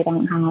they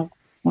don't have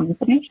more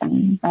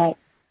information, but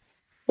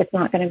it's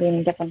not going to be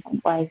any different than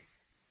it was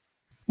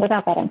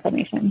without that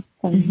information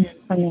from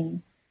the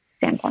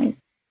standpoint.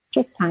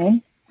 Just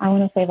time. I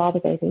want to save all the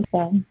babies,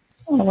 so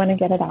I want to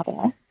get it out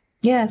there.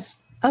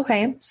 Yes.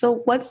 Okay.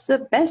 So what's the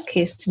best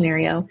case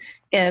scenario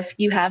if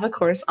you have a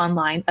course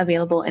online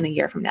available in a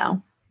year from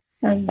now?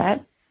 And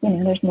that,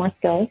 there's more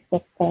skills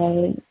that,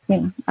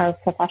 our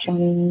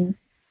profession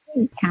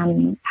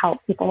can help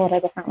people at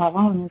a different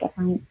level and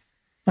from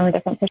a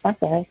different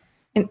perspective.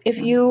 And if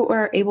you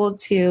were able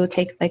to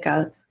take like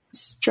a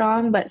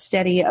strong but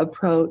steady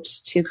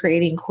approach to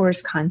creating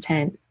course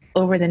content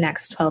over the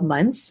next 12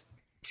 months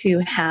to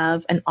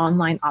have an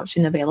online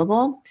option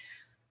available,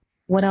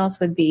 what else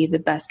would be the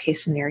best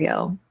case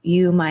scenario?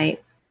 You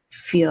might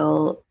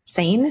feel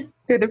sane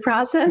through the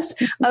process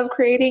of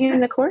creating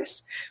the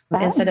course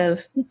instead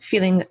of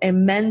feeling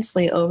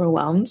immensely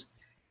overwhelmed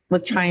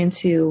with trying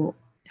to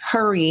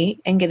hurry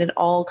and get it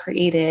all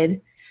created.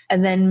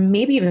 And then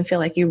maybe even feel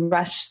like you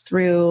rush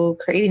through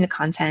creating the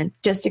content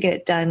just to get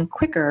it done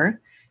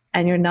quicker.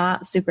 And you're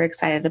not super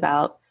excited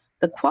about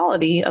the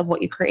quality of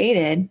what you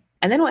created.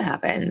 And then what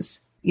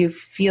happens? You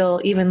feel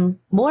even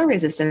more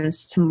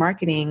resistance to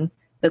marketing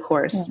the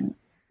course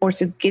or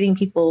to getting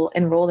people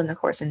enrolled in the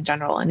course in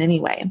general in any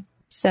way.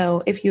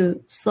 So if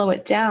you slow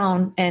it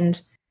down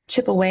and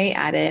chip away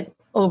at it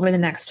over the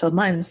next 12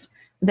 months,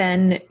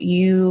 then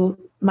you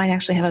might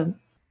actually have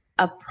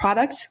a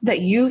product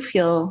that you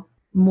feel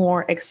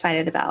more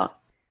excited about.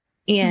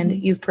 And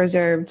you've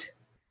preserved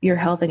your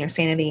health and your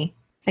sanity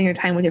and your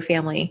time with your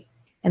family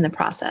in the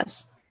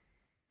process.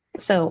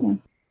 So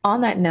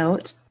on that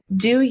note,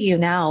 do you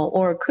now,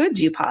 or could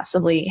you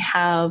possibly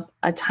have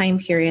a time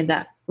period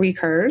that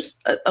recurs,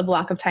 a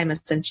block of time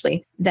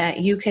essentially,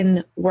 that you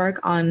can work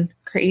on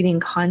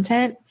creating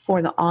content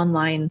for the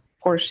online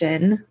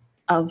portion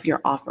of your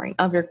offering,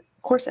 of your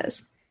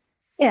courses?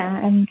 Yeah,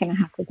 I'm going to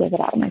have to give it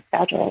out of my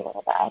schedule a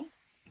little bit.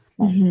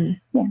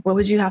 Yeah. What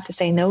would you have to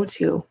say no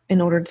to in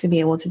order to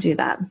be able to do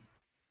that?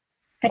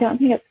 I don't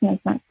think it's so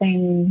much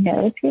saying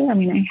no to. I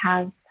mean, I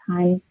have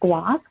time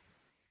blocks,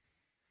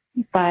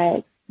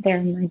 but they're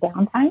in my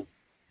downtime.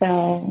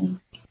 So,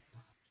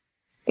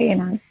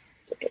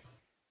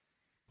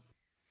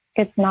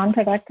 it's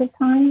non-productive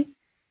time,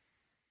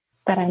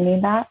 but I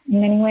need that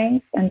in many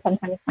ways. And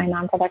sometimes my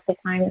non-productive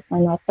time is my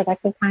most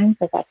productive time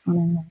because that's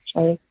when I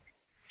actually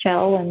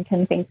chill and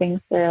can think things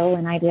through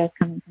and ideas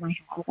come into my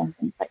head and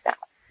things like that.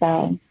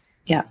 So,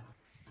 yeah,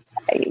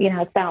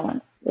 it's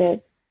balanced.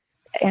 And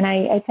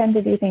I tend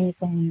to do things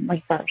in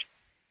like bursts.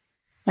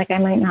 Like I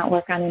might not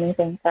work on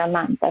anything for a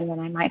month, and then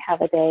I might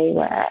have a day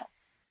where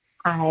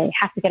I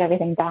have to get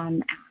everything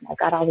done, and I've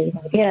got all these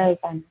ideas.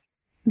 And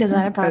does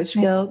that approach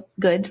feel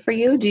good for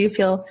you? Do you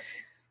feel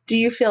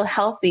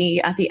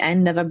healthy at the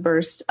end of a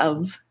burst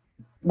of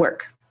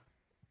work?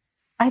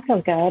 I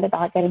feel good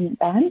about getting it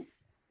done,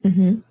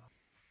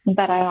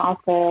 but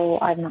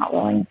I'm not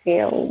willing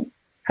to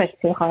push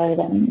too hard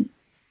and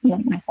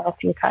make myself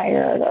too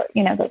tired, or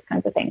those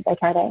kinds of things. I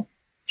try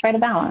to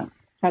balance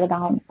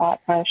that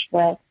push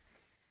with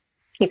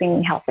keeping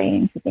me healthy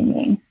and keeping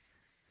me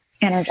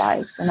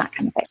energized and that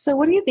kind of thing. So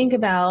what do you think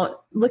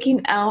about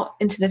looking out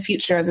into the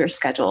future of your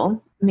schedule?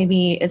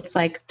 Maybe it's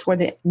like toward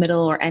the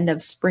middle or end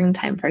of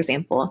springtime, for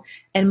example,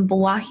 and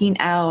blocking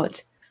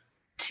out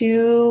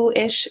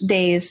 2-ish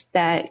days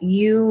that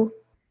you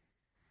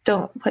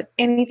don't put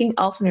anything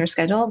else on your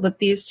schedule, but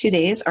these 2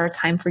 days are a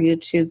time for you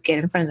to get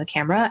in front of the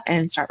camera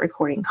and start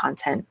recording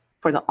content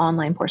for the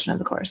online portion of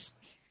the course.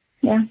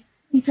 Yeah,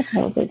 you could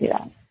probably do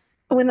that.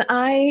 When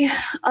I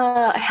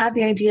had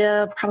the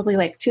idea, probably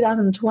like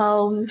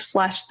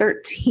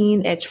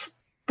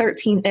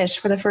 2012/13-ish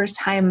for the first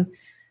time,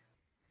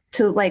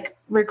 to like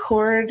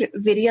record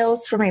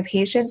videos for my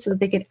patients so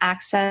that they could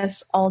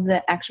access all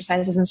the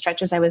exercises and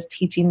stretches I was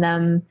teaching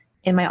them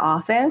in my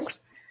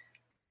office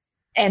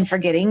and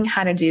forgetting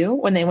how to do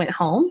when they went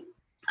home.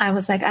 I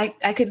was like,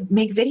 I could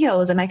make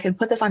videos and I could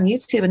put this on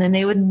YouTube, and then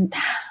they wouldn't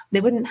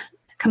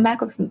come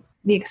back with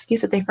the excuse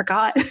that they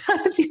forgot how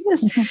to do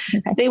this.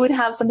 They would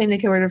have something they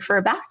could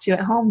refer back to at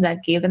home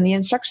that gave them the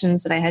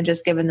instructions that I had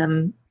just given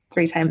them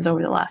 3 times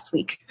over the last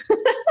week.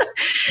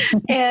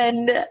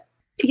 And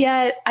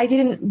yet I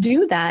didn't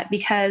do that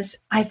because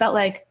I felt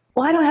like,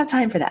 well, I don't have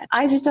time for that.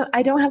 I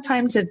don't have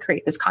time to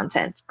create this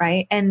content,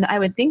 right? And I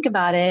would think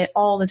about it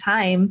all the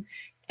time.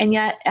 And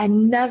yet I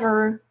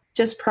never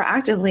just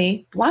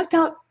proactively blocked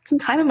out some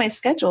time in my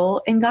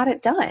schedule and got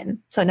it done.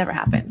 So it never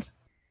happened.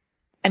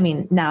 I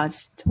mean, now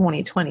it's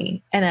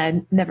 2020 and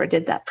I never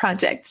did that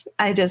project.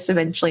 I just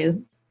eventually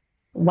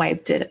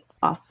wiped it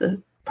off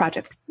the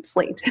project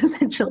slate,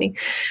 essentially.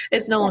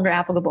 It's no longer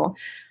applicable.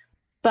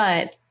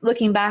 But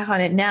looking back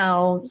on it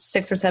now,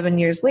 6 or 7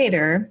 years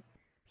later,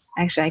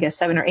 actually, I guess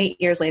 7 or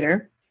 8 years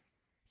later,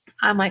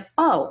 I'm like,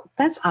 oh,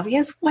 that's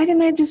obvious. Why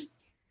didn't I just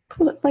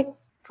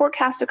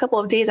forecast a couple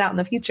of days out in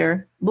the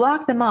future,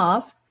 block them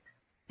off,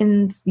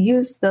 and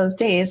use those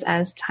days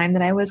as time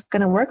that I was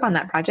going to work on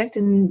that project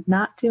and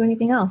not do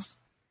anything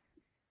else?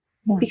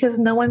 Yeah. Because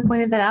no one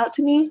pointed that out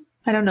to me.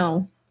 I don't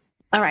know.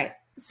 All right.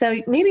 So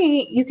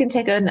maybe you can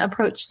take an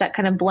approach that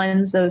kind of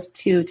blends those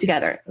two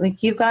together.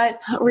 Like you've got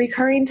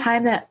recurring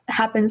time that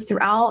happens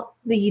throughout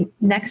the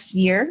next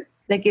year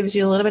that gives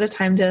you a little bit of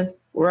time to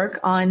work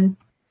on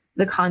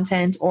the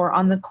content or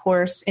on the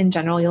course in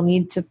general, you'll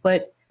need to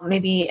put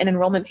maybe an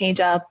enrollment page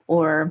up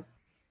or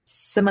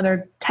some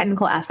other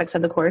technical aspects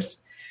of the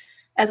course,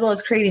 as well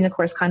as creating the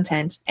course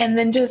content. And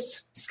then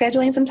just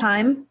scheduling some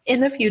time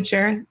in the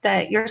future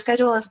that your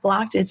schedule is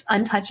blocked, it's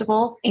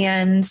untouchable.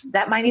 And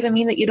that might even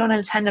mean that you don't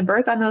attend a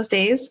birth on those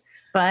days,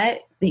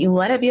 but that you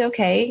let it be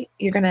okay.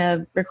 You're going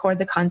to record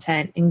the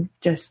content and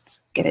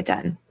just get it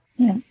done.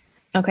 Yeah.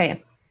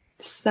 Okay.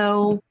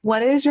 So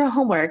what is your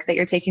homework that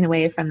you're taking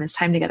away from this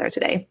time together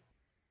today?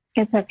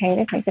 It's okay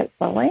to take it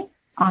slowly,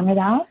 honor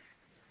that,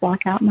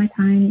 block out my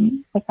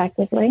time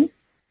effectively,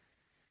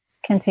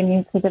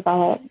 continue to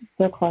develop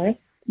the course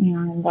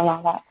and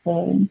allow that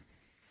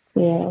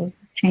to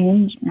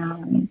change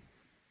and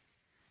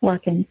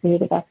work into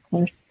the best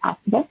course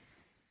possible.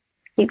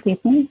 Keep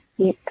teaching,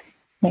 keep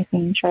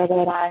making sure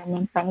that I'm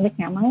in front of the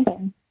camera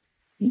to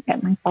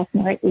get myself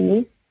more at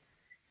ease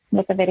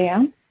with the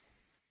video.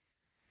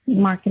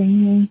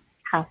 Marketing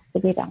has to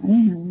be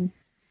done,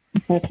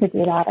 and so to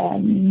do that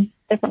in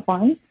different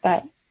forms,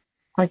 but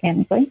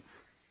organically.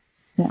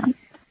 Yeah.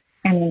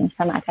 I mean,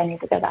 so much I need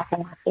to go back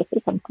and watch this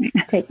at some point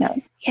and take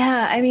notes.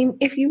 Yeah. I mean,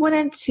 if you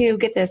wanted to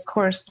get this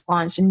course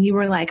launched and you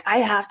were like, I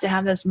have to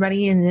have this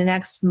ready in the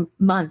next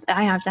month,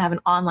 I have to have an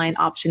online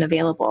option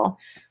available.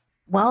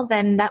 Well,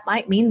 then that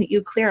might mean that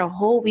you clear a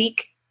whole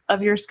week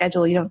of your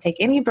schedule. You don't take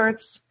any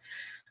births.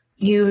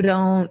 You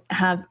don't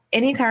have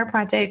any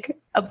chiropractic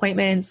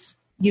appointments.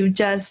 You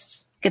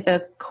just get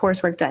the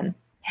coursework done.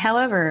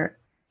 However,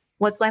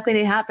 what's likely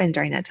to happen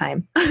during that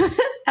time?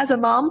 As a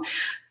mom,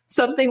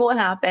 something will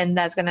happen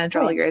that's going to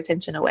draw your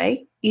attention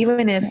away,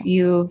 even if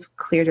you've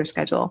cleared your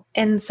schedule.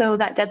 And so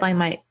that deadline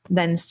might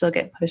then still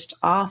get pushed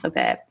off a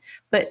bit.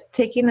 But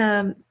taking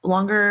a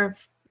longer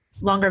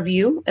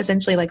view,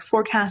 essentially like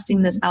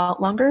forecasting this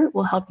out longer,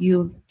 will help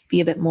you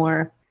be a bit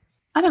more,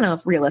 I don't know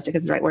if realistic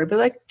is the right word, but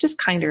like just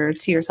kinder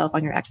to yourself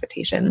on your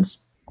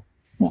expectations.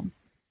 Yeah.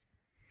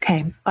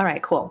 Okay. All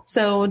right, cool.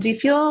 So do you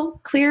feel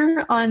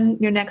clear on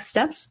your next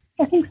steps?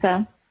 I think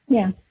so.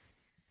 Yeah.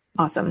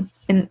 Awesome.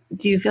 And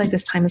do you feel like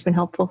this time has been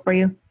helpful for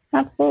you?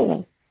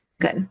 Absolutely.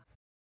 Good.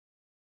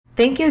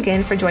 Thank you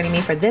again for joining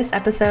me for this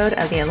episode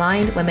of the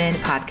Aligned Women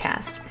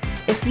Podcast.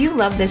 If you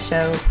love this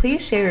show,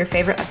 please share your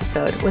favorite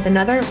episode with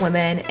another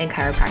woman in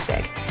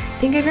chiropractic.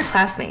 Think of your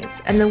classmates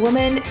and the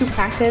women who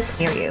practice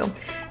near you.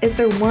 Is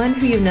there one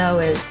who you know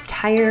is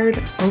tired,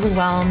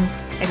 overwhelmed,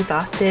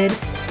 exhausted,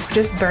 or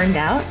just burned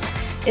out?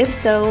 If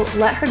so,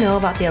 let her know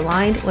about the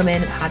Aligned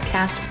Women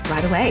Podcast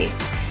right away.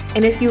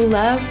 And if you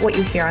love what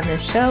you hear on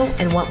this show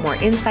and want more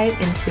insight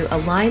into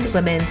Aligned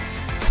Women's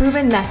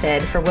proven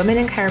method for women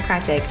in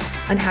chiropractic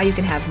on how you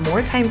can have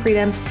more time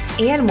freedom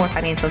and more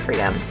financial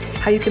freedom,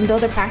 how you can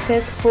build a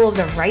practice full of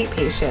the right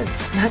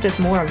patients, not just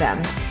more of them,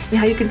 and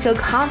how you can feel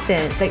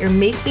confident that you're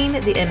making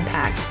the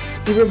impact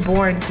you were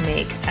born to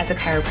make as a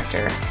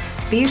chiropractor,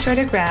 be sure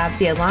to grab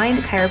the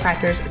Aligned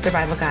Chiropractors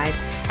Survival Guide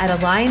at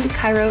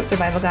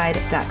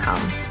alignedchirosurvivalguide.com.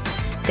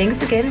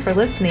 Thanks again for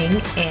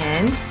listening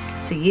and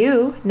see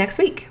you next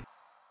week.